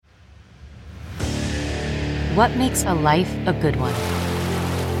What makes a life a good one?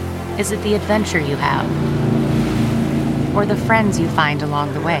 Is it the adventure you have? Or the friends you find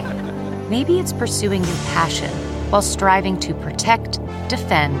along the way? Maybe it's pursuing your passion while striving to protect,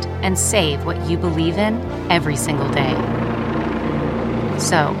 defend, and save what you believe in every single day.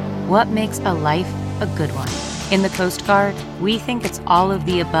 So, what makes a life a good one? In the Coast Guard, we think it's all of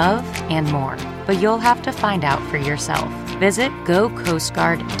the above and more, but you'll have to find out for yourself. Visit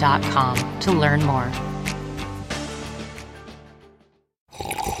gocoastguard.com to learn more.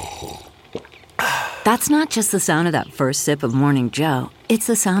 That's not just the sound of that first sip of Morning Joe. It's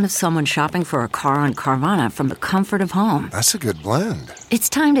the sound of someone shopping for a car on Carvana from the comfort of home. That's a good blend. It's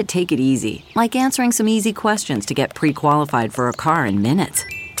time to take it easy, like answering some easy questions to get pre-qualified for a car in minutes.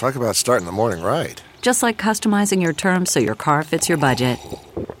 Talk about starting the morning right. Just like customizing your terms so your car fits your budget.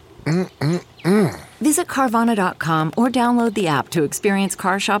 Visit Carvana.com or download the app to experience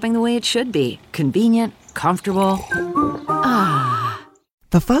car shopping the way it should be. Convenient, comfortable.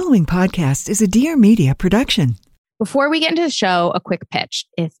 The following podcast is a Dear Media production. Before we get into the show, a quick pitch,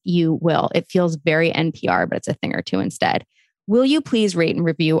 if you will. It feels very NPR, but it's a thing or two instead. Will you please rate and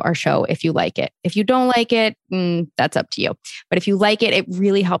review our show if you like it? If you don't like it, that's up to you. But if you like it, it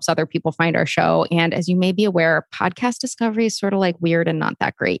really helps other people find our show. And as you may be aware, podcast discovery is sort of like weird and not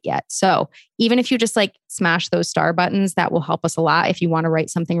that great yet. So even if you just like smash those star buttons, that will help us a lot. If you want to write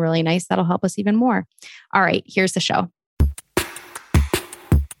something really nice, that'll help us even more. All right, here's the show.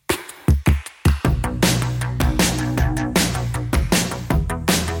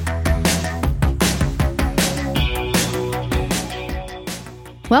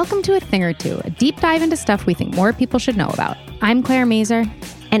 Welcome to A Thing or Two, a deep dive into stuff we think more people should know about. I'm Claire Mazer.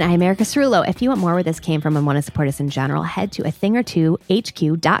 And I'm Erica Cerullo. If you want more where this came from and want to support us in general, head to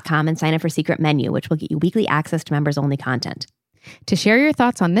athingertwohq.com and sign up for Secret Menu, which will get you weekly access to members-only content. To share your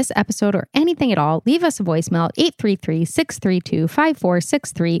thoughts on this episode or anything at all, leave us a voicemail at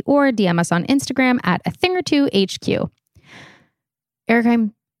 833-632-5463 or DM us on Instagram at athingertwohq. Erica,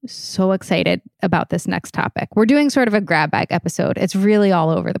 I'm so excited about this next topic. We're doing sort of a grab bag episode. It's really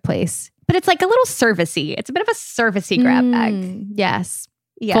all over the place. But it's like a little servicey. It's a bit of a servicey grab bag. Yes.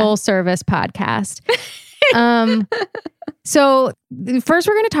 Yeah. Full service podcast. So first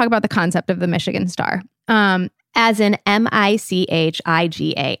we're going to talk about the concept of the Michigan Star. As in Michigan,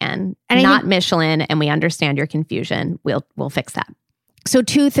 not Michelin, and we understand your confusion. We'll fix that. So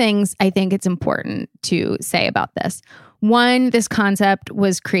two things I think it's important to say about this. One, this concept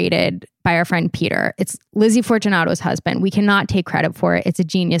was created by our friend Peter. It's Lizzie Fortunato's husband. We cannot take credit for it. It's a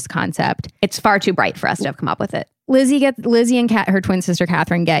genius concept. It's far too bright for us to have come up with it. Lizzie and her twin sister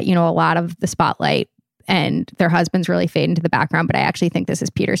Catherine get, a lot of the spotlight, and their husbands really fade into the background. But I actually think this is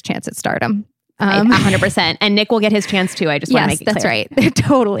Peter's chance at stardom. 100%. And Nick will get his chance too. I just want to make it clear. That's right.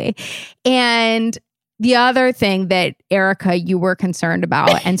 Totally. And the other thing that, Erica, you were concerned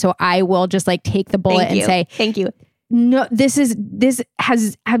about, and so I will just like take the bullet and say, thank you. No, this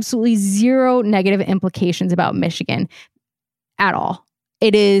has absolutely zero negative implications about Michigan at all.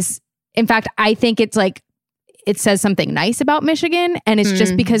 It is, in fact, I think it's like, it says something nice about Michigan, and it's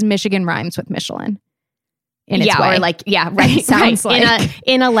just because Michigan rhymes with Michelin. In its way. Or like, right. Sounds like.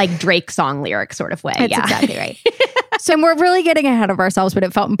 In a like Drake song lyric sort of way. That's exactly right. So we're really getting ahead of ourselves, but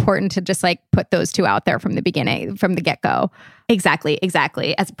it felt important to just like put those two out there from the beginning, from the get-go. Exactly.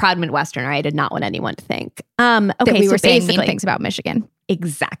 As a proud Midwesterner, I did not want anyone to think that we were saying mean things about Michigan.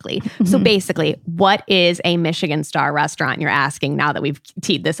 Exactly. So basically, what is a Michigan Star restaurant, you're asking, now that we've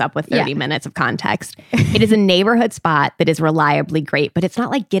teed this up with 30 minutes of context? It is a neighborhood spot that is reliably great, but it's not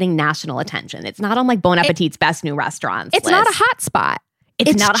like getting national attention. It's not on like Bon Appetit's best new restaurants It's list. not a hot spot.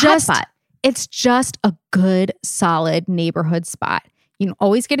 It's not a hot spot. It's just a good, solid neighborhood spot. You can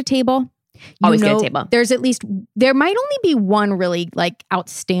always get a table. Always get a table. There might only be one really like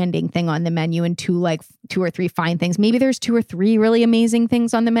outstanding thing on the menu and two or three fine things. Maybe there's 2 or 3 really amazing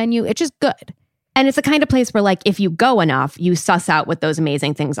things on the menu. It's just good. And it's the kind of place where like, if you go enough, you suss out what those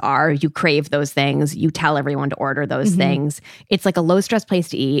amazing things are. You crave those things. You tell everyone to order those things. It's like a low stress place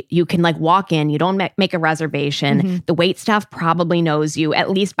to eat. You can like walk in. You don't make a reservation. The wait staff probably knows you, at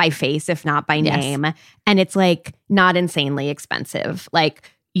least by face, if not by name. And it's like not insanely expensive.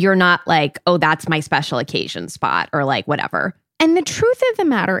 Like, you're not like, oh, that's my special occasion spot or like whatever. And the truth of the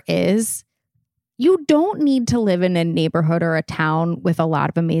matter is, you don't need to live in a neighborhood or a town with a lot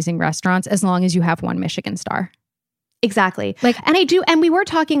of amazing restaurants as long as you have one Michigan Star. Exactly. And we were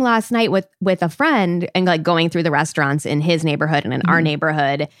talking last night with a friend and like going through the restaurants in his neighborhood and in our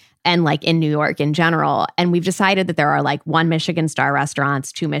neighborhood and like in New York in general. And we've decided that there are like 1 Michigan Star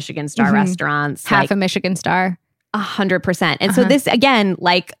restaurants, 2 Michigan Star restaurants. Half a Michigan Star. 100%. And so this, again,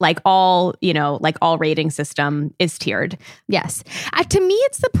 like all rating system is tiered. Yes. To me,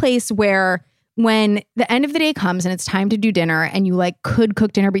 it's the place where when the end of the day comes and it's time to do dinner and you like could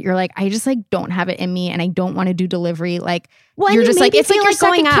cook dinner, but you're like, I just like don't have it in me and I don't want to do delivery. Like, well, you're just like, it's like your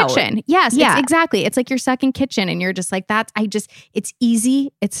second kitchen. Yes, yeah. Exactly. It's like your second kitchen. And you're just like, it's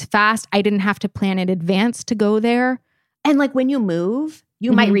easy. It's fast. I didn't have to plan in advance to go there. And like when you move,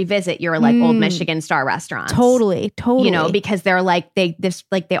 you might revisit your like old Michigan Star restaurants. Totally. You know, because they're like they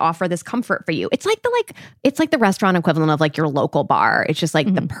offer this comfort for you. It's like the restaurant equivalent of like your local bar. It's just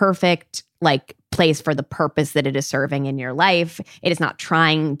like the perfect like place for the purpose that it is serving in your life. It is not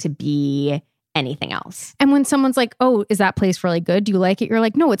trying to be anything else. And when someone's like, "Oh, is that place really good? Do you like it?" You're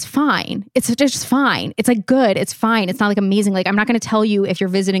like, "No, it's fine. It's just fine. It's like good. It's fine. It's not like amazing. Like I'm not going to tell you if you're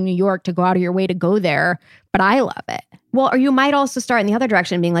visiting New York to go out of your way to go there, but I love it." Well, or you might also start in the other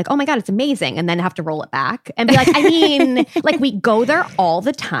direction being like, oh my God, it's amazing. And then have to roll it back and be like, I mean, like we go there all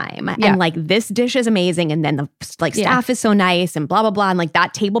the time and like this dish is amazing. And then the like staff is so nice and blah, blah, blah. And like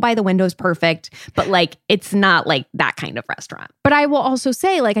that table by the window is perfect. But like, it's not like that kind of restaurant. But I will also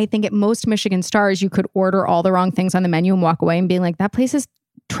say, like, I think at most Michigan Stars, you could order all the wrong things on the menu and walk away and being like, that place is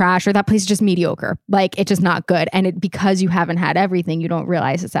trash or that place is just mediocre. Like it's just not good. And because you haven't had everything, you don't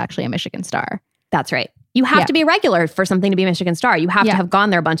realize it's actually a Michigan Star. That's right. You have to be regular for something to be Michigan Star. You have to have gone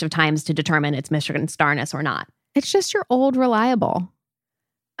there a bunch of times to determine its Michigan Starness or not. It's just your old reliable.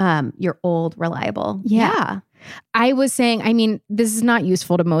 Your old reliable. Yeah. I was saying, I mean, this is not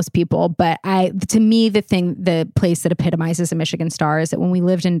useful to most people, but to me, the place that epitomizes a Michigan Star is that when we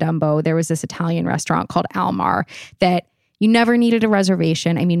lived in Dumbo, there was this Italian restaurant called Almar that you never needed a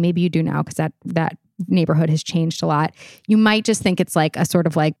reservation. I mean, maybe you do now because that neighborhood has changed a lot. You might just think it's like a sort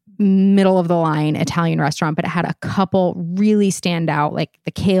of like middle of the line Italian restaurant, but it had a couple really stand out, like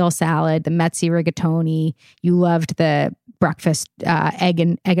the kale salad, the mezzi rigatoni. You loved the breakfast egg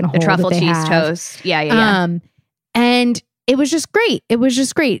and whole, the truffle cheese toast. Yeah. And it was just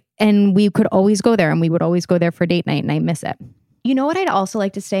great. And we could always go there and we would always go there for date night and I miss it. You know what I'd also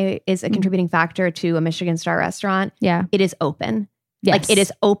like to say is a contributing factor to a Michigan Star restaurant? Yeah. It is open. Yes. Like it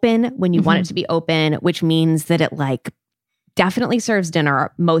is open when you want it to be open, which means that it like definitely serves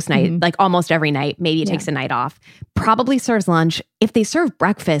dinner most night, like almost every night. Maybe it takes a night off. Probably serves lunch. If they serve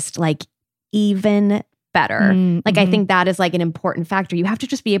breakfast, like even better. Like I think that is like an important factor. You have to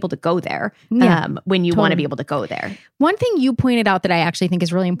just be able to go there when you want to be able to go there. One thing you pointed out that I actually think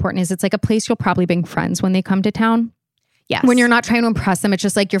is really important is it's like a place you'll probably bring friends when they come to town. Yes. When you're not trying to impress them, it's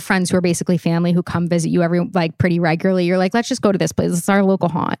just like your friends who are basically family who come visit you pretty regularly. You're like, let's just go to this place. It's our local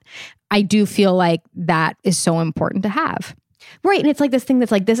haunt. I do feel like that is so important to have. Right. And it's like this thing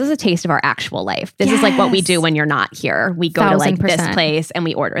that's like, this is a taste of our actual life. This is like what we do when you're not here. We go to like this place and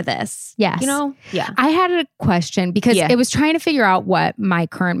we order this. Yes. You know? Yeah. I had a question because it was trying to figure out what my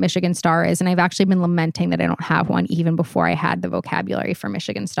current Michigan Star is. And I've actually been lamenting that I don't have one even before I had the vocabulary for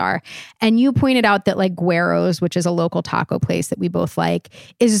Michigan Star. And you pointed out that like Guero's, which is a local taco place that we both like,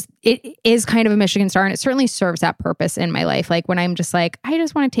 is kind of a Michigan Star. And it certainly serves that purpose in my life. Like when I'm just like, I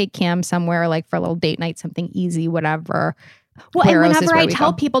just want to take Cam somewhere like for a little date night, something easy, whatever. Well, Guero's, and whenever I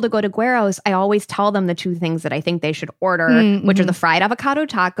tell people to go to Guero's, I always tell them the two things that I think they should order, which are the fried avocado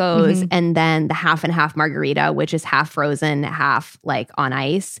tacos and then the half and half margarita, which is half frozen, half like on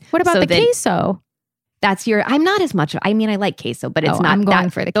ice. What about the queso? That's I'm not as much. I mean, I like queso, but it's not. I'm going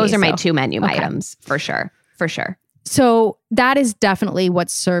for the queso. Those are my two menu items for sure. For sure. So that is definitely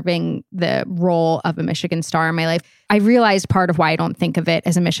what's serving the role of a Michigan Star in my life. I realized part of why I don't think of it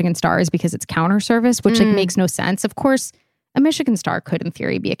as a Michigan Star is because it's counter service, which like makes no sense. Of course, a Michigan Star could, in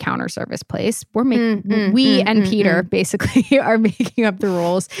theory, be a counter service place. We and Peter basically are making up the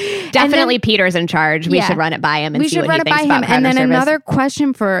rules. Definitely, Peter's in charge. We should run it by him and see what he thinks about counter And then service. Another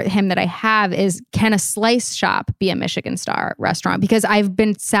question for him that I have is, can a slice shop be a Michigan Star restaurant? Because I've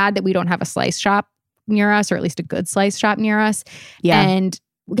been sad that we don't have a slice shop near us, or at least a good slice shop near us. Yeah. And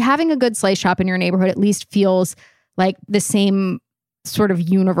having a good slice shop in your neighborhood at least feels like the same sort of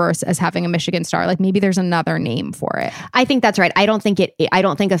universe as having a Michigan Star. Like maybe there's another name for it. I think that's right. I don't think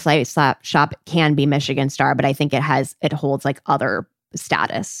a slice shop can be Michigan Star, but I think it holds like other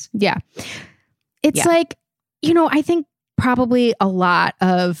status. Yeah. It's like, I think probably a lot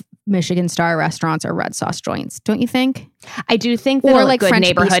of Michigan Star restaurants are red sauce joints, don't you think? I do think that or a like good French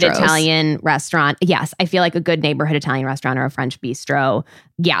neighborhood bistros. Italian restaurant. Yes, I feel like a good neighborhood Italian restaurant or a French bistro.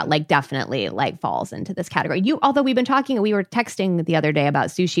 Yeah, like definitely like falls into this category. Although we were texting the other day about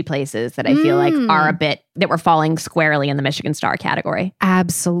sushi places that I feel like are a bit that were falling squarely in the Michigan Star category.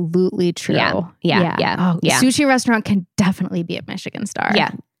 Absolutely true. Yeah. Sushi restaurant can definitely be a Michigan Star.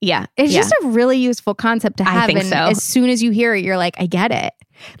 Yeah. Yeah. It's just a really useful concept to have. I think and so. As soon as you hear it, you're like, I get it.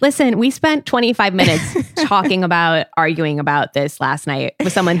 Listen, we spent 25 minutes arguing about this last night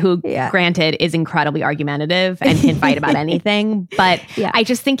with someone who, granted, is incredibly argumentative and can fight about anything. But I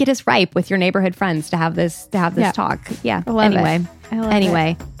just think it is ripe with your neighborhood friends to have this talk. Yeah. I love it.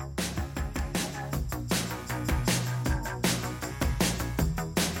 Anyway.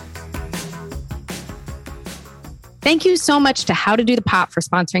 Thank you so much to How to Do the Pot for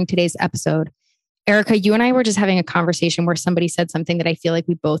sponsoring today's episode. Erica, you and I were just having a conversation where somebody said something that I feel like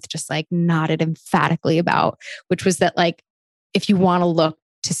we both just like nodded emphatically about, which was that like, if you want to look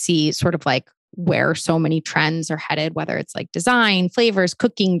to see sort of like where so many trends are headed, whether it's like design, flavors,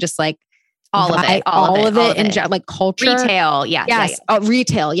 cooking, just like all of it, like culture. Retail. Yeah. Yes. Yeah.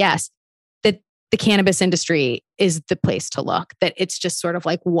 Retail. Yes. The cannabis industry is the place to look, that it's just sort of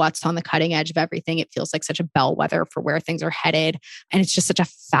like what's on the cutting edge of everything. It feels like such a bellwether for where things are headed. And it's just such a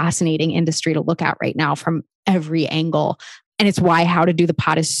fascinating industry to look at right now from every angle. And it's why How to Do the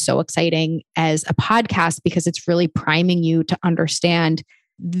Pot is so exciting as a podcast, because it's really priming you to understand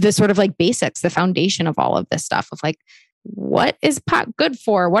the sort of like basics, the foundation of all of this stuff of like, what is pot good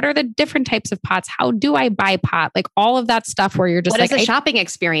for? What are the different types of pots? How do I buy pot? Like all of that stuff where you're just what is the shopping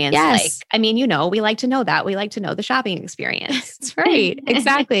experience like? I mean, we like to know that. We like to know the shopping experience. That's right.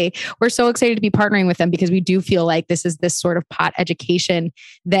 Exactly. We're so excited to be partnering with them because we do feel like this is this sort of pot education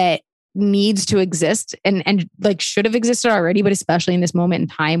that needs to exist and like should have existed already, but especially in this moment in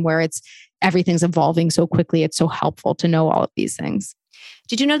time where everything's evolving so quickly, it's so helpful to know all of these things.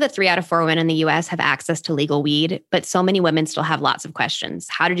 Did you know that 3 out of 4 women in the US have access to legal weed, but so many women still have lots of questions?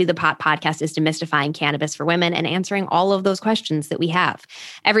 How to Do the Pot podcast is demystifying cannabis for women and answering all of those questions that we have.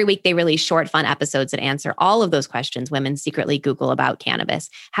 Every week, they release short, fun episodes that answer all of those questions women secretly Google about cannabis.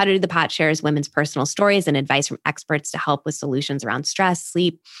 How to Do the Pot shares women's personal stories and advice from experts to help with solutions around stress,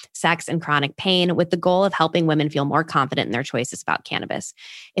 sleep, sex, and chronic pain, with the goal of helping women feel more confident in their choices about cannabis.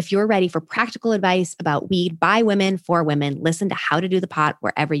 If you're ready for practical advice about weed by women for women, listen to How to Do the Pot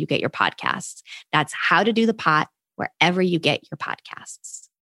wherever you get your podcasts. That's How to Do the Pot wherever you get your podcasts.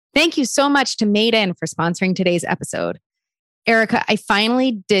 Thank you so much to Made In for sponsoring today's episode. Erica, I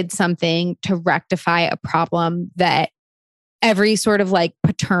finally did something to rectify a problem that every sort of like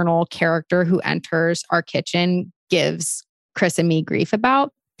paternal character who enters our kitchen gives Chris and me grief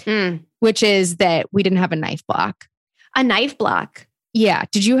about, which is that we didn't have a knife block. A knife block? Yeah.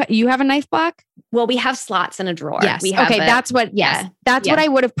 Did you have a knife block? Well, we have slots in a drawer. Yes. That's what I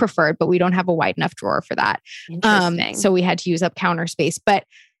would have preferred, but we don't have a wide enough drawer for that. Interesting. So we had to use up counter space. But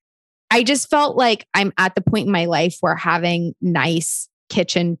I just felt like I'm at the point in my life where having nice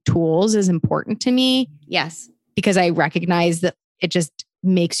kitchen tools is important to me. Yes. Because I recognize that it just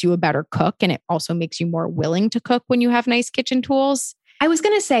makes you a better cook, and it also makes you more willing to cook when you have nice kitchen tools. I was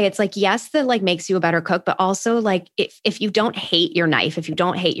going to say, it's like, yes, that like makes you a better cook, but also like if you don't hate your knife, if you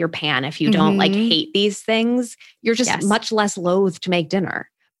don't hate your pan, if you don't like hate these things, you're just much less loath to make dinner.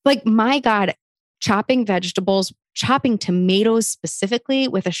 Like, my God, chopping vegetables, chopping tomatoes specifically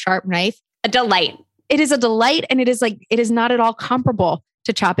with a sharp knife. A delight. It is a delight. And it is not at all comparable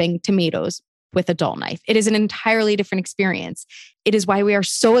to chopping tomatoes with a dull knife. It is an entirely different experience. It is why we are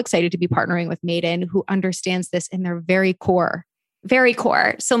so excited to be partnering with Made In, who understands this in their very core. Very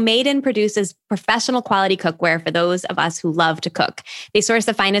core. So Made In produces professional quality cookware for those of us who love to cook. They source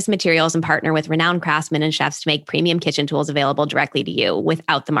the finest materials and partner with renowned craftsmen and chefs to make premium kitchen tools available directly to you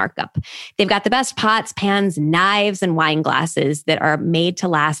without the markup. They've got the best pots, pans, knives, and wine glasses that are made to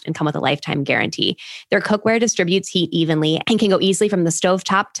last and come with a lifetime guarantee. Their cookware distributes heat evenly and can go easily from the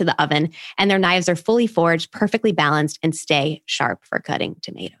stovetop to the oven. And their knives are fully forged, perfectly balanced, and stay sharp for cutting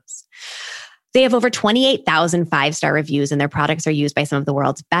tomatoes. They have over 28,000 5-star reviews, and their products are used by some of the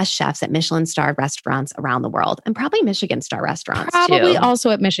world's best chefs at Michelin-starred restaurants around the world, and probably Michigan-star restaurants Probably too.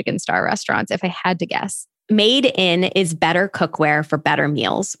 Also at Michigan-star restaurants, if I had to guess. Made In is better cookware for better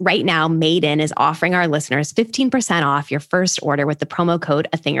meals. Right now, Made In is offering our listeners 15% off your first order with the promo code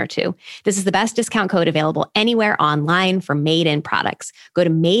A Thing or Two. This is the best discount code available anywhere online for Made In products. Go to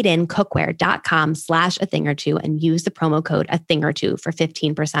madeincookware.com/A Thing or Two and use the promo code A Thing or Two for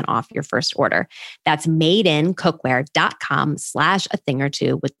 15% off your first order. That's madeincookware.com/A Thing or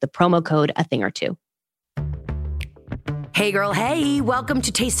Two with the promo code A Thing or Two. Hey girl, hey, welcome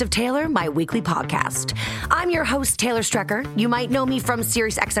to Taste of Taylor, my weekly podcast. I'm your host, Taylor Strecker. You might know me from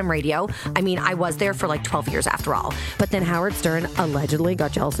Sirius XM Radio. I mean, I was there for like 12 years after all. But then Howard Stern allegedly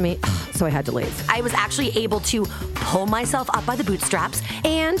got jealous of me, so I had to leave. I was actually able to pull myself up by the bootstraps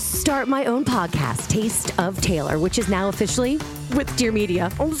and start my own podcast, Taste of Taylor, which is now officially with Dear Media.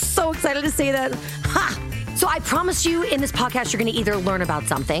 I'm so excited to say that. Ha! So I promise you in this podcast, you're going to either learn about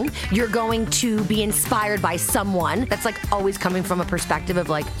something, you're going to be inspired by someone that's like always coming from a perspective of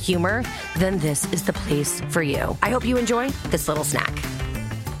like humor, then this is the place for you. I hope you enjoy this little snack.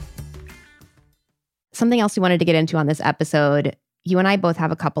 Something else we wanted to get into on this episode, you and I both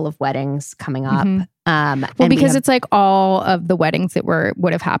have a couple of weddings coming up. Well, because it's like all of the weddings that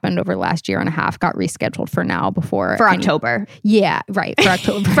would have happened over the last year and a half got rescheduled for now for October. Yeah, right. For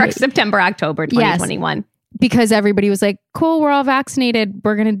October. For September, October 2021. Yes, because everybody was like, cool, we're all vaccinated.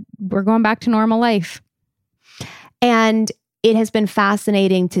 We're going back to normal life. And it has been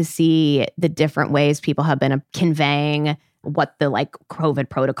fascinating to see the different ways people have been conveying what the like COVID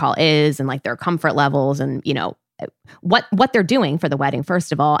protocol is and like their comfort levels and, you know, what they're doing for the wedding,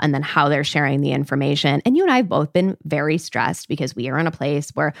 first of all, and then how they're sharing the information. And you and I have both been very stressed because we are in a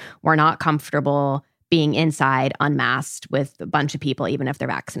place where we're not comfortable being inside unmasked with a bunch of people, even if they're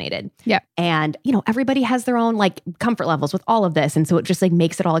vaccinated. Yeah. And, you know, everybody has their own like comfort levels with all of this. And so it just like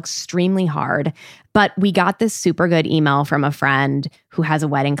makes it all extremely hard. But we got this super good email from a friend who has a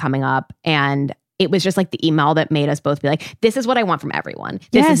wedding coming up. And it was just like the email that made us both be like, this is what I want from everyone.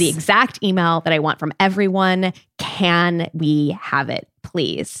 This is the exact email that I want from everyone. Can we have it,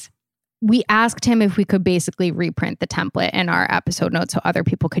 please? We asked him if we could basically reprint the template in our episode notes so other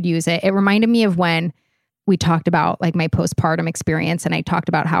people could use it. It reminded me of when we talked about like my postpartum experience, and I talked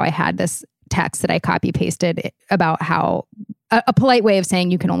about how I had this text that I copy pasted about how a polite way of saying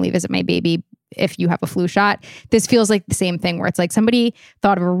you can only visit my baby if you have a flu shot. This feels like the same thing where it's like somebody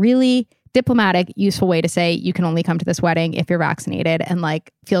thought of a really diplomatic, useful way to say you can only come to this wedding if you're vaccinated, and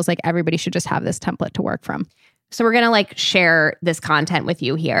like feels like everybody should just have this template to work from. So we're going to like share this content with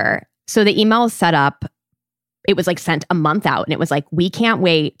you here. So the email is set up. It was like sent a month out and it was like, we can't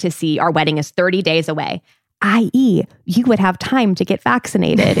wait to see our wedding is 30 days away, i.e. you would have time to get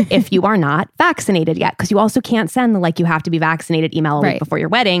vaccinated if you are not vaccinated yet. Because you also can't send the like you have to be vaccinated email a week before your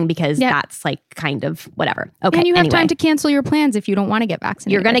wedding because that's like kind of whatever. Okay. And you have time to cancel your plans if you don't want to get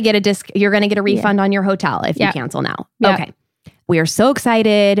vaccinated. You're going to get you're going to get a refund on your hotel if you cancel now. Yep. Okay. We are so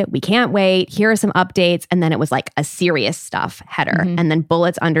excited. We can't wait. Here are some updates. And then it was like a serious stuff header and then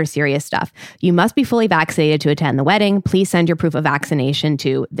bullets under serious stuff. You must be fully vaccinated to attend the wedding. Please send your proof of vaccination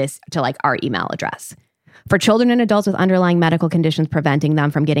to like our email address. For children and adults with underlying medical conditions preventing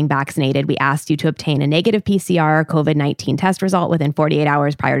them from getting vaccinated, we asked you to obtain a negative PCR COVID-19 test result within 48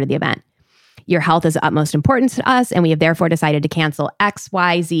 hours prior to the event. Your health is of utmost importance to us, and we have therefore decided to cancel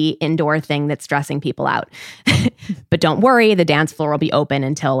XYZ indoor thing that's stressing people out. But don't worry, the dance floor will be open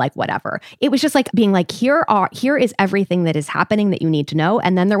until like whatever. It was just like being like, here is everything that is happening that you need to know.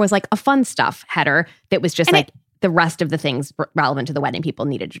 And then there was like a fun stuff header that was just like the rest of the things relevant to the wedding people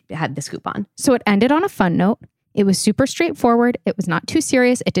had the scoop on. So it ended on a fun note. It was super straightforward. It was not too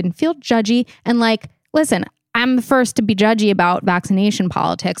serious. It didn't feel judgy. And like, listen, I'm the first to be judgy about vaccination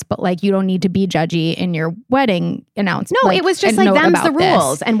politics, but like you don't need to be judgy in your wedding announcement. No, like, it was just like them's the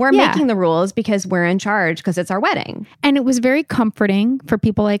rules. This. And we're making the rules because we're in charge because it's our wedding. And it was very comforting for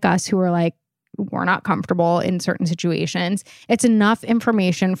people like us who are like, we're not comfortable in certain situations. It's enough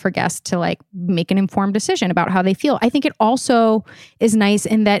information for guests to like make an informed decision about how they feel. I think it also is nice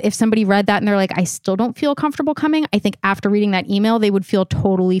in that if somebody read that and they're like, I still don't feel comfortable coming, I think after reading that email, they would feel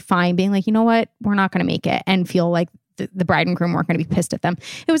totally fine being like, you know what, we're not going to make it, and feel like the bride and groom weren't going to be pissed at them.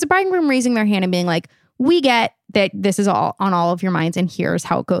 It was a bride and groom raising their hand and being like, we get that this is all on all of your minds and here's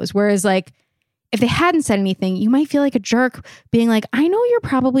how it goes. Whereas like, if they hadn't said anything, you might feel like a jerk being like, I know you're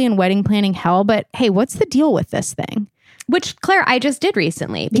probably in wedding planning hell, but hey, what's the deal with this thing? Which, Claire, I just did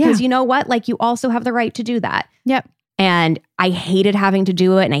recently because you know what? Like you also have the right to do that. Yep. And I hated having to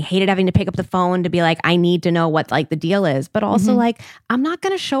do it. And I hated having to pick up the phone to be like, I need to know what like the deal is. But also like, I'm not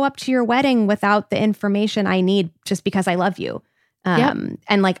going to show up to your wedding without the information I need just because I love you. And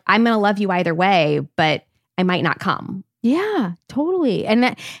like, I'm going to love you either way, but I might not come. Yeah, totally. And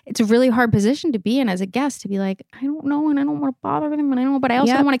that it's a really hard position to be in as a guest to be like, I don't know, and I don't want to bother them, and I know, but I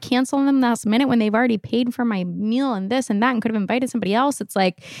also don't want to cancel them last minute when they've already paid for my meal and this and that and could have invited somebody else. It's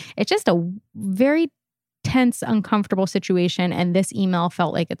like, it's just a very tense, uncomfortable situation. And this email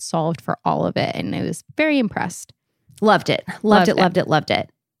felt like it solved for all of it. And I was very impressed. Loved it. Loved it.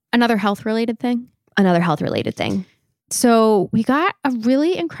 Another health-related thing? Another health-related thing. So we got a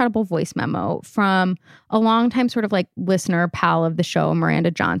really incredible voice memo from a longtime sort of like listener pal of the show, Miranda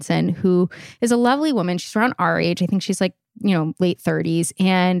Johnson, who is a lovely woman. She's around our age. I think she's like, you know, late 30s.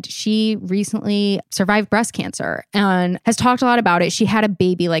 And she recently survived breast cancer and has talked a lot about it. She had a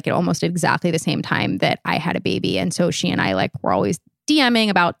baby like at almost exactly the same time that I had a baby. And so she and I like were always DMing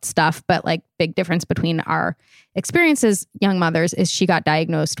about stuff, but like big difference between our experiences, young mothers, is she got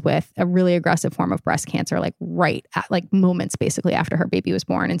diagnosed with a really aggressive form of breast cancer, like right at like moments basically after her baby was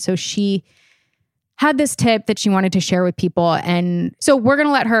born. And so she had this tip that she wanted to share with people. And so we're going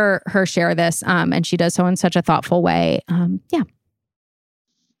to let her share this. And she does so in such a thoughtful way. Yeah.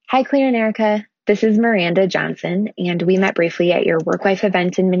 Hi, Claire and Erica. This is Miranda Johnson, and we met briefly at your work life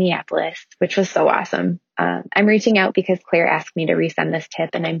event in Minneapolis, which was so awesome. I'm reaching out because Claire asked me to resend this tip,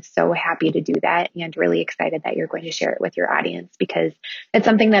 and I'm so happy to do that and really excited that you're going to share it with your audience because it's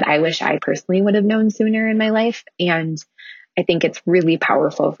something that I wish I personally would have known sooner in my life. And I think it's really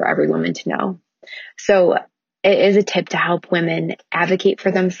powerful for every woman to know. So it is a tip to help women advocate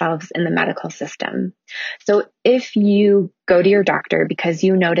for themselves in the medical system. So if you go to your doctor because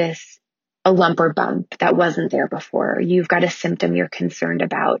you notice a lump or bump that wasn't there before, you've got a symptom you're concerned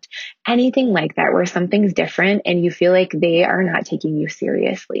about, anything like that where something's different and you feel like they are not taking you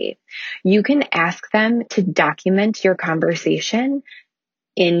seriously, you can ask them to document your conversation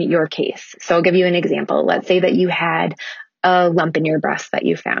in your case. So I'll give you an example. Let's say that you had a lump in your breast that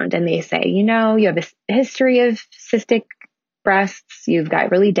you found and they say, you have a history of cystic breasts, you've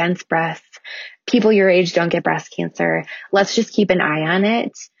got really dense breasts, people your age don't get breast cancer, let's just keep an eye on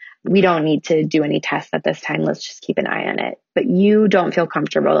it. We don't need to do any tests at this time. Let's just keep an eye on it. But you don't feel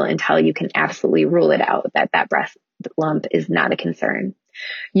comfortable until you can absolutely rule it out that breast lump is not a concern.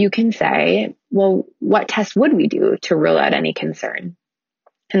 You can say, well, what test would we do to rule out any concern?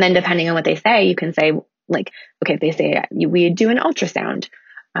 And then depending on what they say, you can say, like, okay, if they say we do an ultrasound,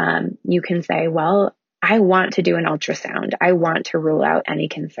 you can say, well, I want to do an ultrasound. I want to rule out any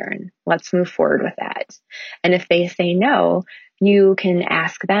concern. Let's move forward with that. And if they say no, you can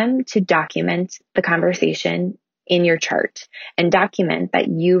ask them to document the conversation in your chart and document that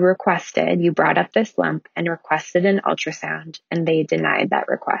you brought up this lump and requested an ultrasound and they denied that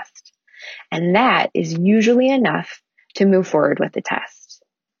request. And that is usually enough to move forward with the test.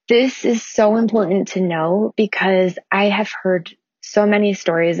 This is so important to know because I have heard so many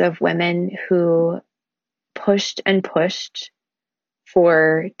stories of women who pushed and pushed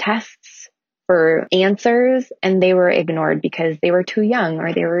for tests, for answers, and they were ignored because they were too young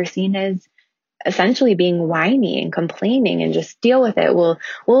or they were seen as essentially being whiny and complaining and just deal with it.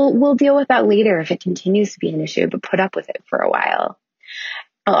 We'll deal with that later if it continues to be an issue, but put up with it for a while.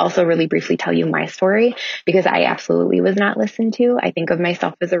 I'll also really briefly tell you my story because I absolutely was not listened to. I think of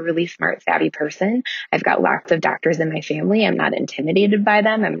myself as a really smart, savvy person. I've got lots of doctors in my family. I'm not intimidated by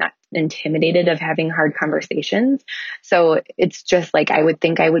them. I'm not intimidated of having hard conversations. So it's just like I would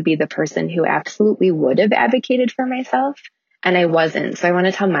think I would be the person who absolutely would have advocated for myself, and I wasn't. So I want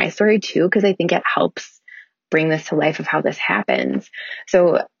to tell my story too because I think it helps bring this to life of how this happens.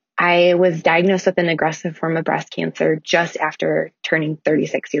 So I was diagnosed with an aggressive form of breast cancer just after turning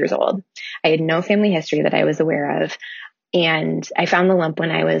 36 years old. I had no family history that I was aware of, and I found the lump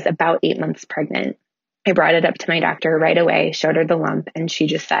when I was about 8 months pregnant. I brought it up to my doctor right away, showed her the lump, and she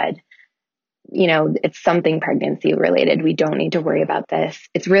just said, it's something pregnancy related. We don't need to worry about this.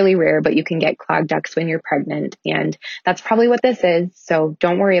 It's really rare, but you can get clogged ducts when you're pregnant, and that's probably what this is. So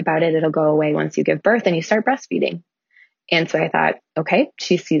don't worry about it. It'll go away once you give birth and you start breastfeeding. And so I thought, okay,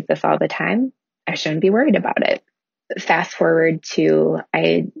 she sees this all the time. I shouldn't be worried about it. Fast forward to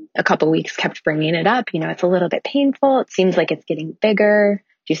a couple weeks kept bringing it up. It's a little bit painful. It seems like it's getting bigger.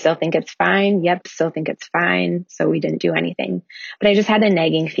 Do you still think it's fine? Yep, still think it's fine. So we didn't do anything. But I just had a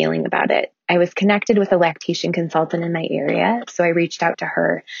nagging feeling about it. I was connected with a lactation consultant in my area. So I reached out to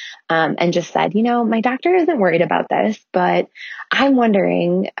her and just said, my doctor isn't worried about this, but I'm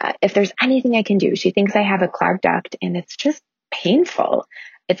wondering if there's anything I can do. She thinks I have a clogged duct and it's just painful.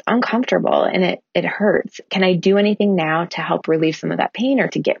 It's uncomfortable and it hurts. Can I do anything now to help relieve some of that pain or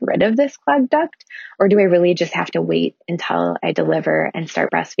to get rid of this clogged duct? Or do I really just have to wait until I deliver and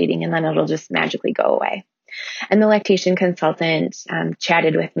start breastfeeding and then it'll just magically go away? And the lactation consultant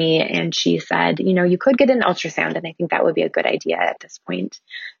chatted with me and she said, you could get an ultrasound and I think that would be a good idea at this point.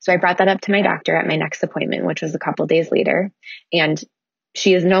 So I brought that up to my doctor at my next appointment, which was a couple days later. And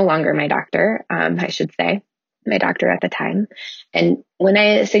she is no longer my doctor, I should say. My doctor at the time. And when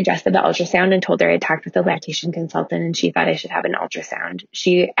I suggested the ultrasound and told her I talked with the lactation consultant and she thought I should have an ultrasound,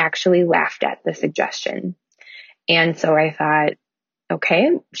 she actually laughed at the suggestion. And so I thought,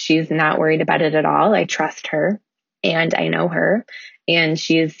 okay, she's not worried about it at all. I trust her and I know her and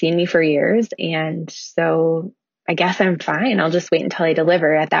she has seen me for years. And so I guess I'm fine. I'll just wait until I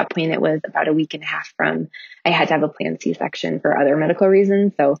deliver. At that point, it was about a week and a half from I had to have a planned C-section for other medical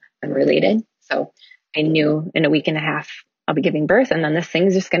reasons. So unrelated. So I knew in a week and a half I'll be giving birth and then this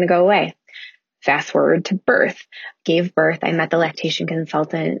thing's just going to go away. fast forward to birth, gave birth. I met the lactation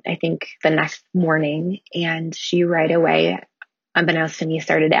consultant, I think the next morning, and she right away, unbeknownst to me,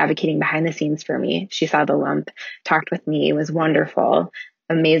 started advocating behind the scenes for me. She saw the lump, talked with me, was wonderful,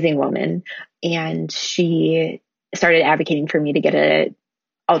 amazing woman. And she started advocating for me to get an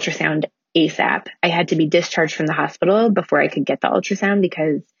ultrasound ASAP. I had to be discharged from the hospital before I could get the ultrasound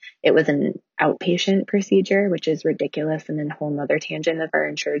because it was an outpatient procedure, which is ridiculous and a whole nother tangent of our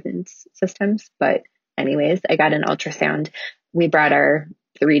insurance systems. But anyways, I got an ultrasound. We brought our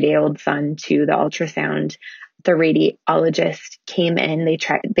 3-day-old son to the ultrasound. The radiologist came in.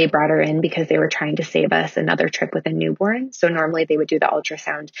 They brought her in because they were trying to save us another trip with a newborn. So normally they would do the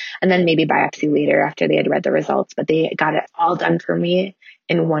ultrasound and then maybe biopsy later after they had read the results. But they got it all done for me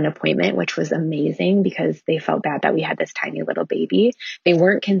in one appointment, which was amazing because they felt bad that we had this tiny little baby. They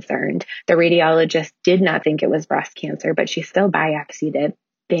weren't concerned. The radiologist did not think it was breast cancer, but she still biopsied it.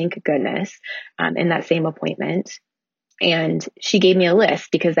 Thank goodness, in that same appointment. And she gave me a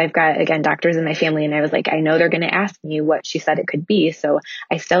list because I've got, again, doctors in my family. And I was like, I know they're going to ask me what she said it could be. So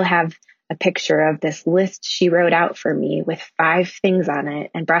I still have a picture of this list she wrote out for me with 5 things on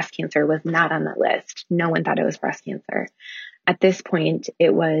it. And breast cancer was not on the list. No one thought it was breast cancer. At this point,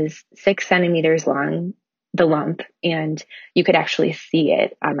 it was 6 centimeters long, the lump, and you could actually see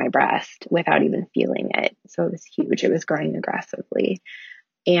it on my breast without even feeling it. So it was huge. It was growing aggressively.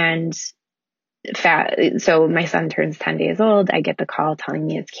 And so my son turns 10 days old. I get the call telling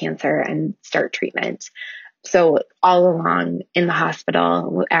me it's cancer and start treatment. So all along in the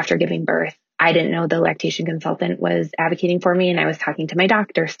hospital after giving birth, I didn't know the lactation consultant was advocating for me. And I was talking to my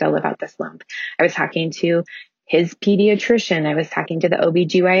doctor still about this lump. I was talking to his pediatrician. I was talking to the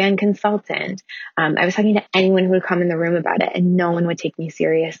OBGYN consultant. I was talking to anyone who would come in the room about it, and no one would take me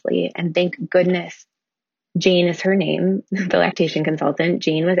seriously. And thank goodness, Jane is her name, the lactation consultant.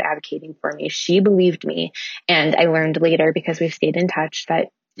 Jane was advocating for me. She believed me. And I learned later, because we've stayed in touch, that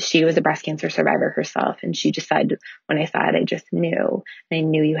she was a breast cancer survivor herself. And she just said, when I saw it, I just knew. And I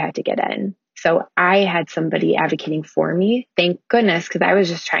knew you had to get in. So I had somebody advocating for me. Thank goodness, because I was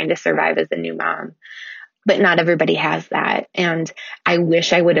just trying to survive as a new mom. But not everybody has that. And I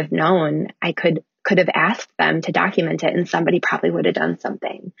wish I would have known. I could have asked them to document it, and somebody probably would have done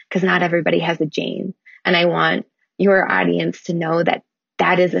something, because not everybody has a Jane. And I want your audience to know that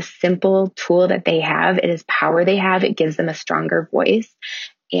that is a simple tool that they have. It is power they have. It gives them a stronger voice,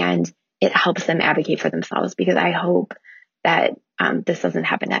 and it helps them advocate for themselves, because I hope that this doesn't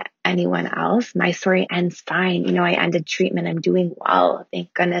happen to anyone else. My story ends fine. You know, I ended treatment. I'm doing well.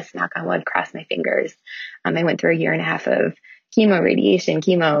 Thank goodness, knock on wood, cross my fingers. I went through a 1.5 years of chemo, radiation,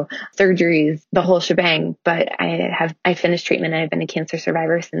 surgeries, the whole shebang. But I finished treatment, and I've been a cancer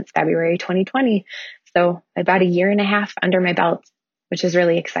survivor since February 2020. So about 1.5 years under my belt, which is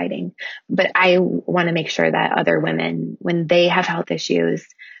really exciting. But I want to make sure that other women, when they have health issues,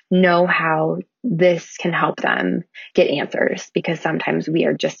 know how this can help them get answers, because sometimes we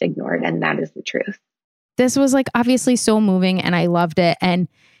are just ignored, and that is the truth. This was obviously so moving, and I loved it. And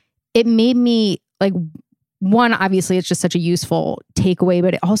it made me one, obviously it's just such a useful takeaway,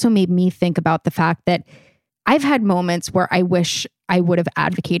 but it also made me think about the fact that I've had moments where I wish I would have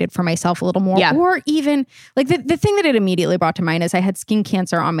advocated for myself a little more. Yeah. Or even the thing that it immediately brought to mind is I had skin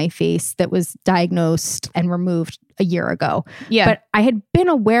cancer on my face that was diagnosed and removed a year ago. Yeah. But I had been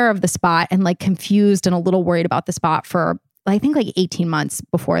aware of the spot and confused and a little worried about the spot for I think 18 months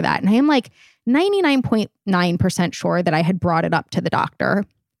before that. And I am 99.9% sure that I had brought it up to the doctor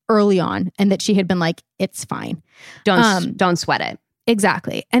early on, and that she had been it's fine. Don't sweat it.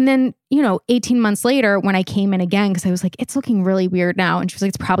 Exactly. And then, 18 months later, when I came in again, because I was it's looking really weird now. And she was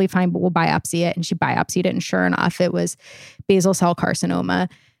it's probably fine, but we'll biopsy it. And she biopsied it. And sure enough, it was basal cell carcinoma.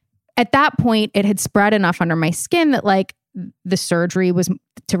 At that point, it had spread enough under my skin that the surgery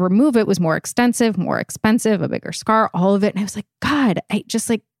to remove it was more extensive, more expensive, a bigger scar, all of it. And I was God, I just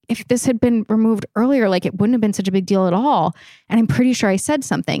if this had been removed earlier, it wouldn't have been such a big deal at all. And I'm pretty sure I said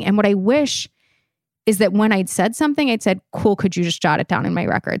something. And what I wish is that when I'd said something, I'd said, cool, could you just jot it down in my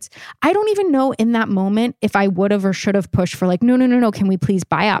records? I don't even know in that moment if I would have or should have pushed for no, can we please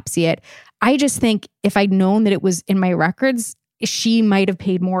biopsy it? I just think if I'd known that it was in my records, she might have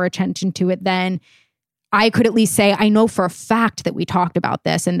paid more attention to it then. I could at least say, I know for a fact that we talked about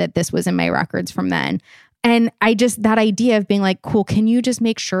this and that this was in my records from then. And that idea of being cool, can you just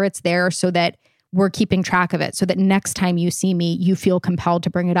make sure it's there so that we're keeping track of it, so that next time you see me, you feel compelled to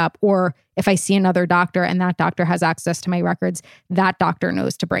bring it up? Or if I see another doctor and that doctor has access to my records, that doctor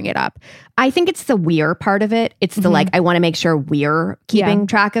knows to bring it up. I think it's the we're part of it. It's the like, I want to make sure we're keeping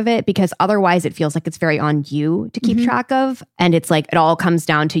track of it, because otherwise it feels like it's very on you to keep track of. And it's like, it all comes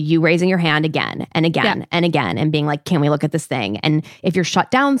down to you raising your hand again and again and again and being like, can we look at this thing? And if you're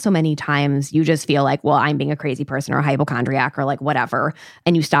shut down so many times, you just feel like, well, I'm being a crazy person or a hypochondriac or like whatever.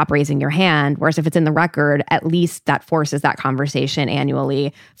 And you stop raising your hand. Whereas if it's in the record, at least that forces that conversation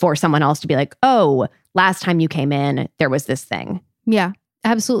annually for someone else to be like, oh, last time you came in, there was this thing. Yeah,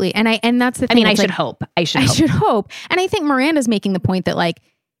 absolutely. And that's the thing. I mean, I should hope. I should hope. And I think Miranda's making the point that like,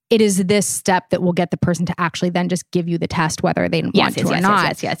 it is this step that will get the person to actually then just give you the test, whether they want to or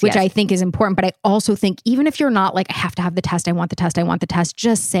not, which I think is important. But I also think even if you're not like, I have to have the test, I want the test,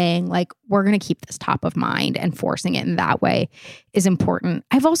 just saying like, we're going to keep this top of mind and forcing it in that way is important.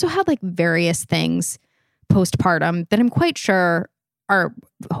 I've also had like various things postpartum that I'm quite sure are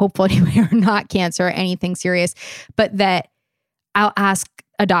hopeful anyway, are not cancer or anything serious, but that I'll ask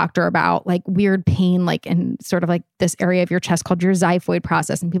a doctor about like weird pain, like in sort of like this area of your chest called your xiphoid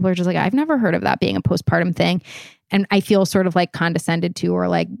process. And people are just like, I've never heard of that being a postpartum thing. And I feel sort of like condescended to, or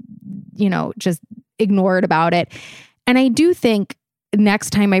like, you know, just ignored about it. And I do think next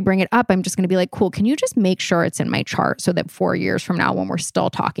time I bring it up, I'm just going to be like, cool, can you just make sure it's in my chart so that 4 years from now, when we're still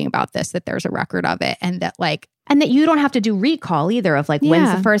talking about this, that there's a record of it, and that like, and that you don't have to do recall either of like,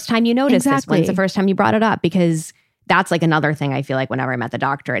 when's the first time you noticed this? When's the first time you brought it up? Because that's like another thing I feel like whenever I'm at the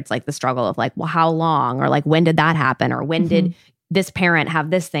doctor, it's like the struggle of like, well, how long? Or like, when did that happen? Or when did this parent have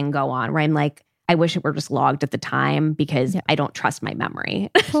this thing go on? Where I'm like, I wish it were just logged at the time, because I don't trust my memory.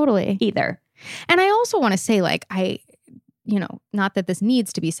 Totally. Either. And I also want to say like, you know, not that this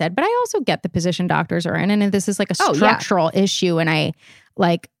needs to be said, but I also get the position doctors are in, and this is like a structural issue. And I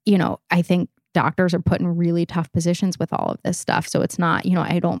like, you know, I think doctors are put in really tough positions with all of this stuff. So it's not, you know,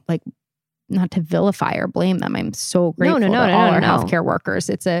 I don't like, not to vilify or blame them. I'm so grateful to all our healthcare workers.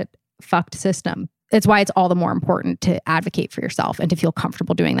 It's a fucked system. It's why it's all the more important to advocate for yourself and to feel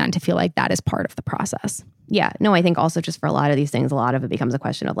comfortable doing that and to feel like that is part of the process. Yeah. No, I think also just for a lot of these things, a lot of it becomes a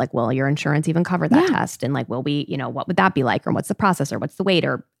question of like, will your insurance even cover that test? And like, will we, you know, what would that be like? Or what's the process? Or what's the wait?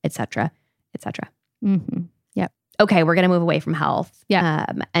 Or et cetera, et cetera. Yep. Okay. We're going to move away from health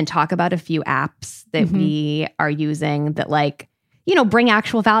and talk about a few apps that we are using that like, you know, bring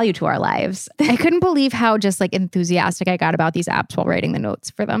actual value to our lives. I couldn't believe how just like enthusiastic I got about these apps while writing the notes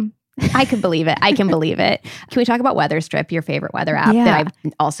for them. I can believe it. I can believe it. Can we talk about WeatherStrip, your favorite weather app that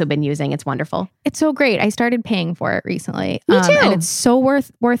I've also been using? It's wonderful. It's so great. I started paying for it recently. Me too. And it's so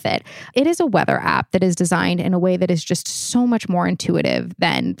worth it. It is a weather app that is designed in a way that is just so much more intuitive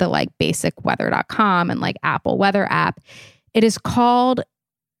than the like basic weather.com and like Apple weather app. It is called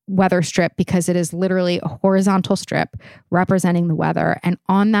WeatherStrip because it is literally a horizontal strip representing the weather. And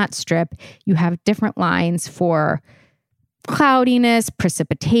on that strip, you have different lines for cloudiness,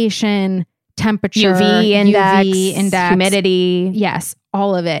 precipitation, temperature, UV index, humidity. Yes,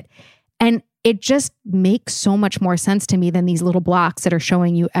 all of it. And it just makes so much more sense to me than these little blocks that are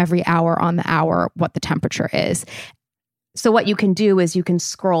showing you every hour on the hour what the temperature is. So what you can do is you can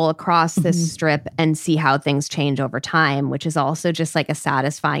scroll across this strip and see how things change over time, which is also just like a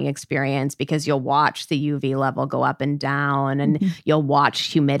satisfying experience because you'll watch the UV level go up and down and you'll watch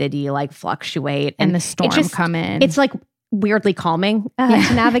humidity like fluctuate. And the storm come in. It's like weirdly calming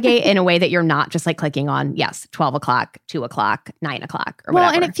to navigate in a way that you're not just like clicking on, 12 o'clock, 2 o'clock, 9 o'clock or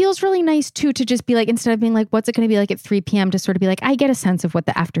whatever. Well, and it feels really nice too to just be like, instead of being like, what's it going to be like at 3 p.m. to sort of be like, I get a sense of what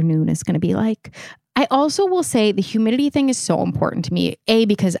the afternoon is going to be like. I also will say the humidity thing is so important to me, A,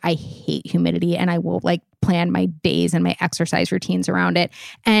 because I hate humidity and I will like plan my days and my exercise routines around it.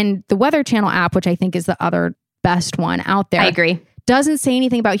 And the Weather Channel app, which I think is the other best one out there. I agree. Doesn't say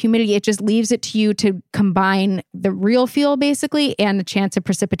anything about humidity. It just leaves it to you to combine the real feel basically and the chance of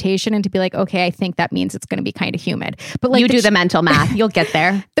precipitation and to be like, okay, I think that means it's going to be kind of humid. But like you do the mental math, you'll get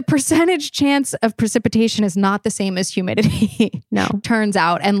there. The percentage chance of precipitation is not the same as humidity. No. Turns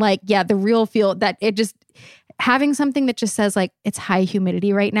out. And like, yeah, the real feel that it just having something that just says like it's high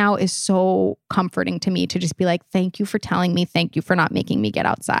humidity right now is so comforting to me to just be like, thank you for telling me. Thank you for not making me get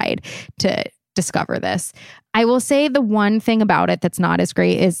outside to discover this. I will say the one thing about it that's not as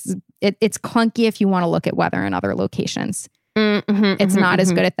great is it's clunky if you want to look at weather in other locations. It's not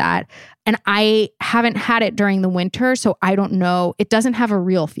as good at that. And I haven't had it during the winter, so I don't know. It doesn't have a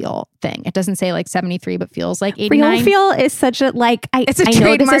real feel thing. It doesn't say like 73, but feels like 89. Real feel is such a like, I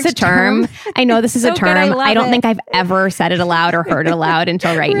know this is a term. I know this is a term. I don't think I've ever said it aloud or heard it aloud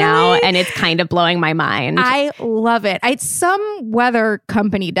until right now. And it's kind of blowing my mind. I love it. Some weather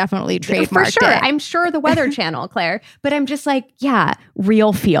company definitely trademarked For sure. it. I'm sure the Weather Channel, Claire. But I'm just like, yeah,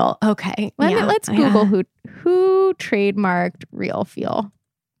 real feel. Okay. Let's Google who trademarked real feel.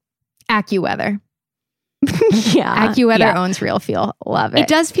 AccuWeather. AccuWeather owns Real Feel. Love it. It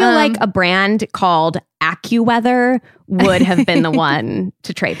does feel like a brand called AccuWeather would have been the one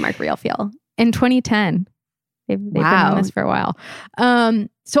to trademark Real Feel. In 2010. They've been on this for a while.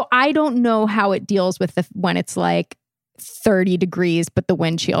 So I don't know how it deals with when it's like 30 degrees, but the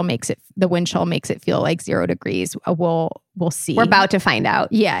wind chill makes it feel like 0 degrees. We'll see. We're about to find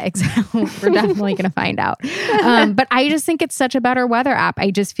out. Yeah, exactly. We're definitely going to find out. But I just think it's such a better weather app.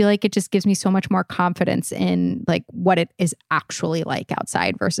 I just feel like it just gives me so much more confidence in like what it is actually like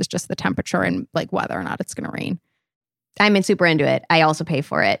outside versus just the temperature and like whether or not it's going to rain. I'm super into it. I also pay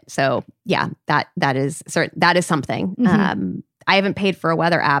for it. So yeah, that is something. Mm-hmm. I haven't paid for a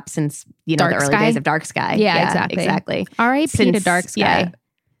weather app since, the early days of Dark Sky. Yeah, exactly. R.I.P. to Dark Sky. Yeah,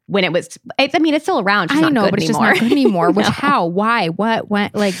 when it was, it's still around. It's I know, but it's just not good anymore. Which, No. how, why, what, when,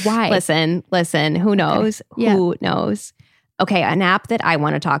 like, why? Listen, who knows? Okay. Yeah. Who knows? Okay, an app that I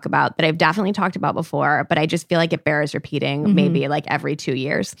want to talk about that I've definitely talked about before, but I just feel like it bears repeating maybe like every 2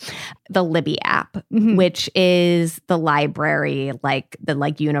 years. The Libby app, which is the library, like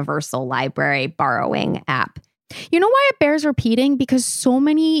the universal library borrowing app. You know why it bears repeating? Because so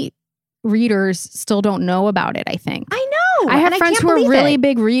many readers still don't know about it, I think. I know. I have friends who are really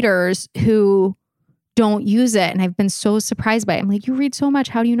big readers who don't use it. And I've been so surprised by it. I'm like, you read so much.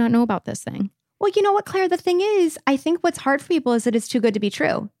 How do you not know about this thing? Well, you know what, Claire? The thing is, I think what's hard for people is that it's too good to be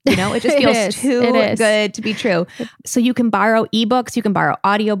true. It just feels too good to be true. So you can borrow ebooks, you can borrow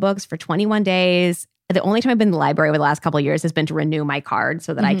audiobooks for 21 days. The only time I've been in the library over the last couple of years has been to renew my card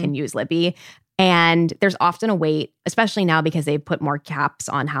so that I can use Libby. And there's often a wait, especially now because they've put more caps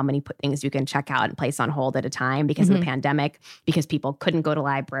on how many things you can check out and place on hold at a time because of the pandemic, because people couldn't go to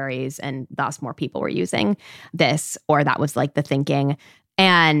libraries and thus more people were using this, or that was like the thinking.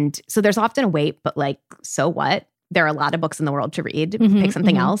 And so there's often a wait, but like, so what? There are a lot of books in the world to read. Pick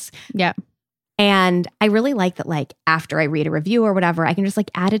something else. Yeah. And I really like that, like, after I read a review or whatever, I can just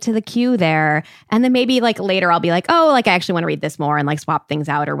like add it to the queue there. And then maybe like later I'll be like, oh, like I actually want to read this more and like swap things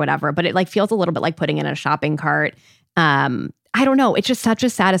out or whatever. But it like feels a little bit like putting it in a shopping cart. I don't know. It's just such a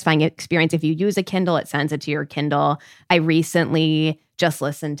satisfying experience. If you use a Kindle, it sends it to your Kindle. I recently just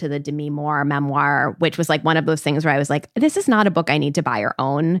listened to the Demi Moore memoir, which was like one of those things where I was like, this is not a book I need to buy or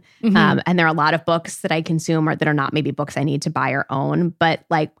own. And there are a lot of books that I consume or that are not maybe books I need to buy or own. But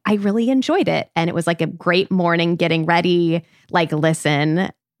like, I really enjoyed it. And it was like a great morning getting ready, like listen.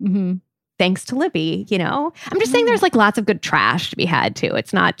 Thanks to Libby, I'm just saying there's like lots of good trash to be had too.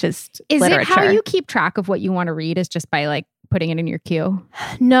 It's not just literature. Is it how you keep track of what you want to read is just by like putting it in your queue?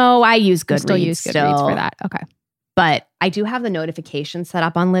 No, I use Goodreads. Still use Goodreads for that. Okay. But I do have the notification set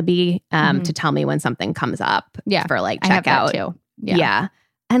up on Libby to tell me when something comes up for like checkout. I have that too. Yeah.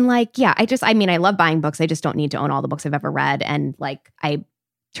 And like, I love buying books. I just don't need to own all the books I've ever read. And like, I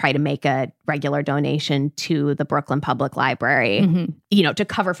try to make a regular donation to the Brooklyn Public Library, to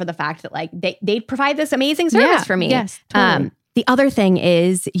cover for the fact that like they provide this amazing service for me. Yes, totally. The other thing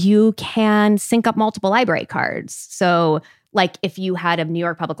is you can sync up multiple library cards. So like if you had a New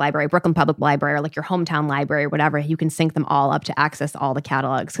York Public Library, Brooklyn Public Library, or like your hometown library or whatever, you can sync them all up to access all the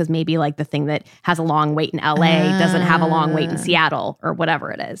catalogs. Because maybe like the thing that has a long wait in LA doesn't have a long wait in Seattle or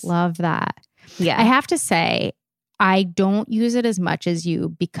whatever it is. Love that. Yeah. I have to say, I don't use it as much as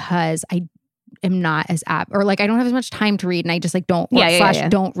you because I am not as or like I don't have as much time to read and I just like don't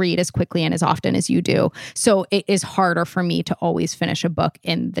don't read as quickly and as often as you do. So it is harder for me to always finish a book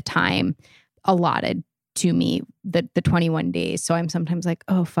in the time allotted to me, the 21 days. So I'm sometimes like,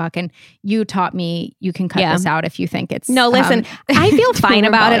 oh, fuck. And you taught me you can cut this out if you think it's... No, listen, I feel fine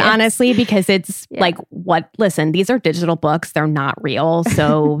about it, honestly, because it's like, listen, these are digital books. They're not real.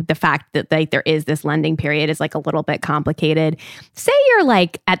 So the fact that like there is this lending period is like a little bit complicated. Say you're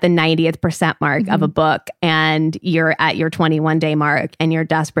like at the 90th percent mark of a book and you're at your 21 day mark and you're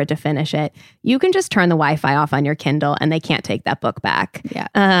desperate to finish it. You can just turn the Wi-Fi off on your Kindle and they can't take that book back. Yeah.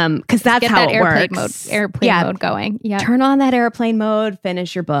 Because that's how it works. Airplane mode going. Yeah. Turn on that airplane mode,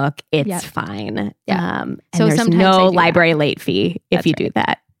 finish your book. It's fine. Yeah. And so there's no library late fee if you do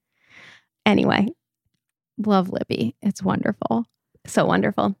that. Anyway. Love Libby. It's wonderful. So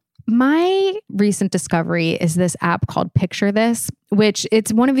wonderful. My recent discovery is this app called Picture This, which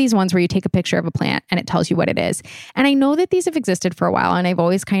it's one of these ones where you take a picture of a plant and it tells you what it is. And I know that these have existed for a while, and I've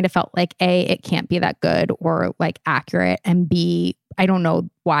always kind of felt like A, it can't be that good or like accurate, and B, I don't know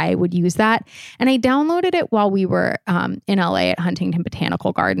why I would use that. And I downloaded it while we were in LA at Huntington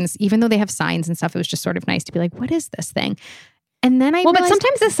Botanical Gardens. Even though they have signs and stuff, it was just sort of nice to be like, what is this thing? And then I realized, but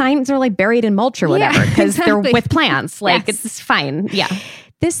sometimes the signs are like buried in mulch or whatever because they're with plants. Like it's fine. Yeah.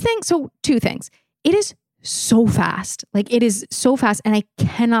 This thing, so two things. It is so fast. Like it is so fast, and I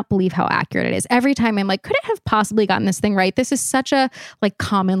cannot believe how accurate it is. Every time I'm like, could it have possibly gotten this thing right? This is such a like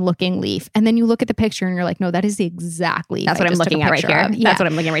common looking leaf. And then you look at the picture and you're like, no, that is the exact leaf. That's what I'm looking at right here. That's what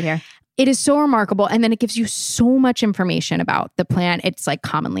I'm looking at right here. It is so remarkable. And then it gives you so much information about the plant. It's like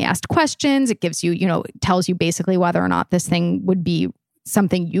commonly asked questions. It gives you, it tells you basically whether or not this thing would be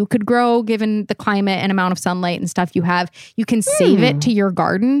something you could grow given the climate and amount of sunlight and stuff you have. You can save it to your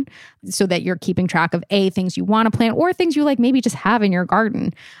garden so that you're keeping track of things you want to plant or things you like maybe just have in your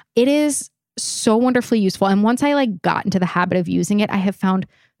garden. It is so wonderfully useful. And once I like got into the habit of using it, I have found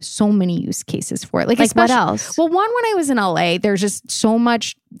so many use cases for it. Like what else? Well, when I was in LA, there's just so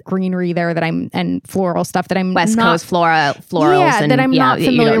much greenery there and floral stuff that I'm West Coast florals that I'm not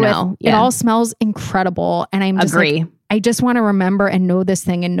familiar with. Yeah. It all smells incredible. And I'm just agree. I just want to remember and know this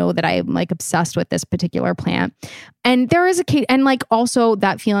thing and know that I'm like obsessed with this particular plant. And there is and like also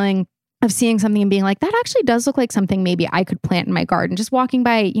that feeling of seeing something and being like, that actually does look like something maybe I could plant in my garden. Just walking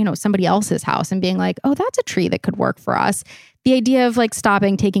by, somebody else's house and being like, oh, that's a tree that could work for us. The idea of like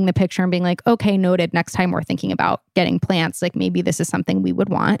stopping, taking the picture and being like, okay, noted. Next time we're thinking about getting plants, like maybe this is something we would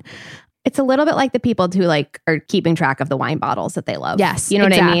want. It's a little bit like the people who like are keeping track of the wine bottles that they love. Yes. You know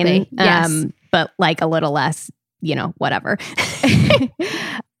exactly. what I mean? Yes. But like a little less, whatever.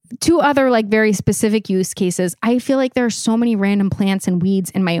 Two other like very specific use cases. I feel like there are so many random plants and weeds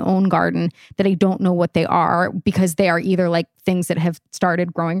in my own garden that I don't know what they are because they are either like things that have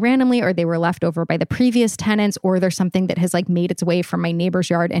started growing randomly or they were left over by the previous tenants, or there's something that has like made its way from my neighbor's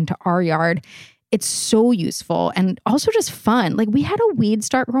yard into our yard. It's so useful and also just fun. Like we had a weed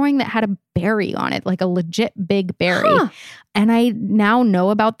start growing that had a berry on it, like a legit big berry. Huh. And I now know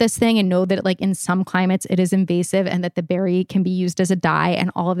about this thing and know that like in some climates it is invasive and that the berry can be used as a dye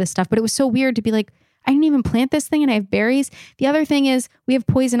and all of this stuff. But it was so weird to be like, I didn't even plant this thing and I have berries. The other thing is we have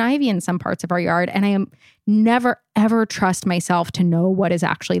poison ivy in some parts of our yard, and I am never, ever trust myself to know what is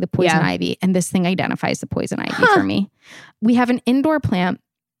actually the poison ivy. And this thing identifies the poison ivy for me. We have an indoor plant.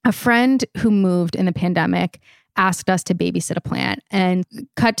 A friend who moved in the pandemic asked us to babysit a plant, and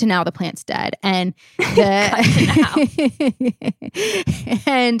cut to now the plant's dead. And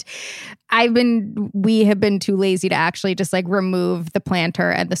and we have been too lazy to actually just like remove the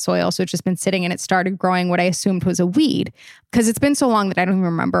planter and the soil. So it's just been sitting and it started growing what I assumed was a weed because it's been so long that I don't even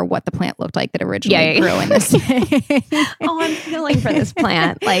remember what the plant looked like that originally grew in this thing. Oh, I'm feeling for this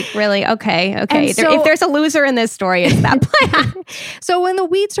plant. Like really? Okay. So, if there's a loser in this story, it's that plant. So when the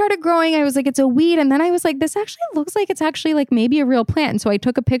weed started growing, I was like, it's a weed. And then I was like, this actually looks like it's actually like maybe a real plant. And so I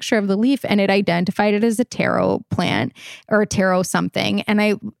took a picture of the leaf and it identified it as a taro plant or a taro something. And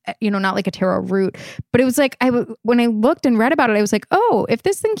I, not like a taro root, but it was like, when I looked and read about it, I was like, oh, if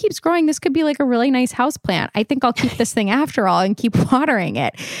this thing keeps growing, this could be like a really nice house plant. I think I'll keep this thing after all and keep watering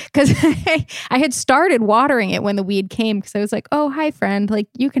it. Because I had started watering it when the weed came because I was like, oh, hi friend, like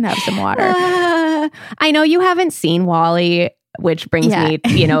you can have some water. I know you haven't seen WALL-E, which brings me,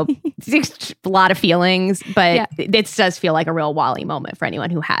 a lot of feelings, but it does feel like a real WALL-E moment for anyone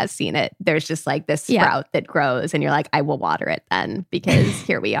who has seen it. There's just like this sprout that grows and you're like, I will water it then because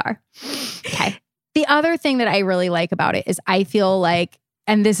here we are. Okay. The other thing that I really like about it is I feel like,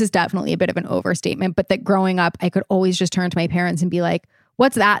 and this is definitely a bit of an overstatement, but that growing up, I could always just turn to my parents and be like,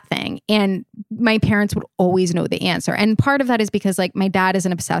 what's that thing? And my parents would always know the answer. And part of that is because like my dad is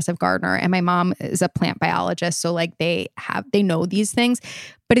an obsessive gardener and my mom is a plant biologist. So like they know these things,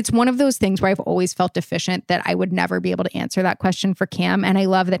 but it's one of those things where I've always felt deficient that I would never be able to answer that question for Cam. And I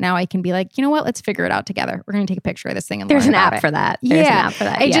love that now I can be like, you know what, let's figure it out together. We're going to take a picture of this thing and there's learn an about app it. for that. There's an app for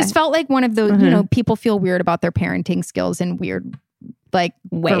that. I just felt like one of those, people feel weird about their parenting skills in weird like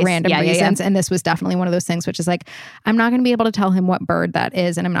ways. For random reasons. And this was definitely one of those things, which is like, I'm not going to be able to tell him what bird that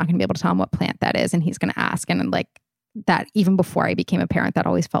is. And I'm not going to be able to tell him what plant that is. And he's going to ask. And like that, even before I became a parent, that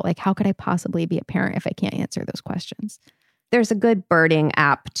always felt like, how could I possibly be a parent if I can't answer those questions? There's a good birding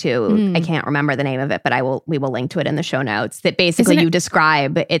app too. I can't remember the name of it, but we will link to it in the show notes. That basically you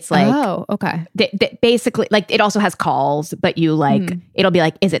describe. It's like, oh, okay. Basically, like it also has calls, but you like it'll be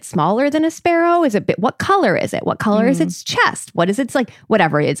like, is it smaller than a sparrow? Is it what color is it? What color is its chest? What is its like?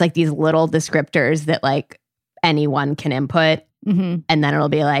 Whatever. It's like these little descriptors that like anyone can input. And then it'll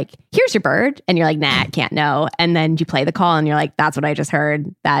be like, here's your bird. And you're like, nah, can't know. And then you play the call and you're like, that's what I just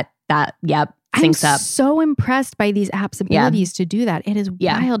heard. Yep. Syncs up. I'm so impressed by these apps' abilities to do that. It is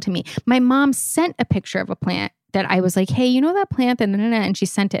wild to me. My mom sent a picture of a plant that I was like, hey, you know that plant? And she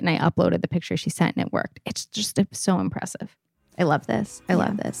sent it and I uploaded the picture she sent and it worked. It's so impressive. I love this. I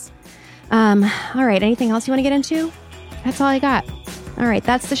love this. All right. Anything else you want to get into? That's all I got. All right.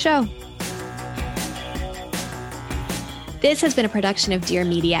 That's the show. This has been a production of Dear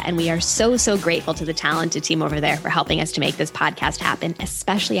Media, and we are so, so grateful to the talented team over there for helping us to make this podcast happen,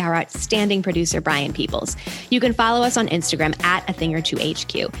 especially our outstanding producer, Brian Peoples. You can follow us on Instagram at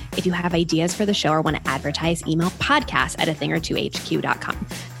athingertwohq. If you have ideas for the show or want to advertise, email podcast@athingertwohq.com.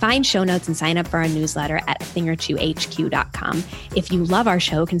 Find show notes and sign up for our newsletter at athingertwohq.com. If you love our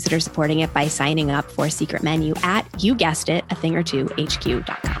show, consider supporting it by signing up for Secret Menu at, you guessed it,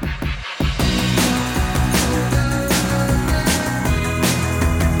 athingertwohq.com.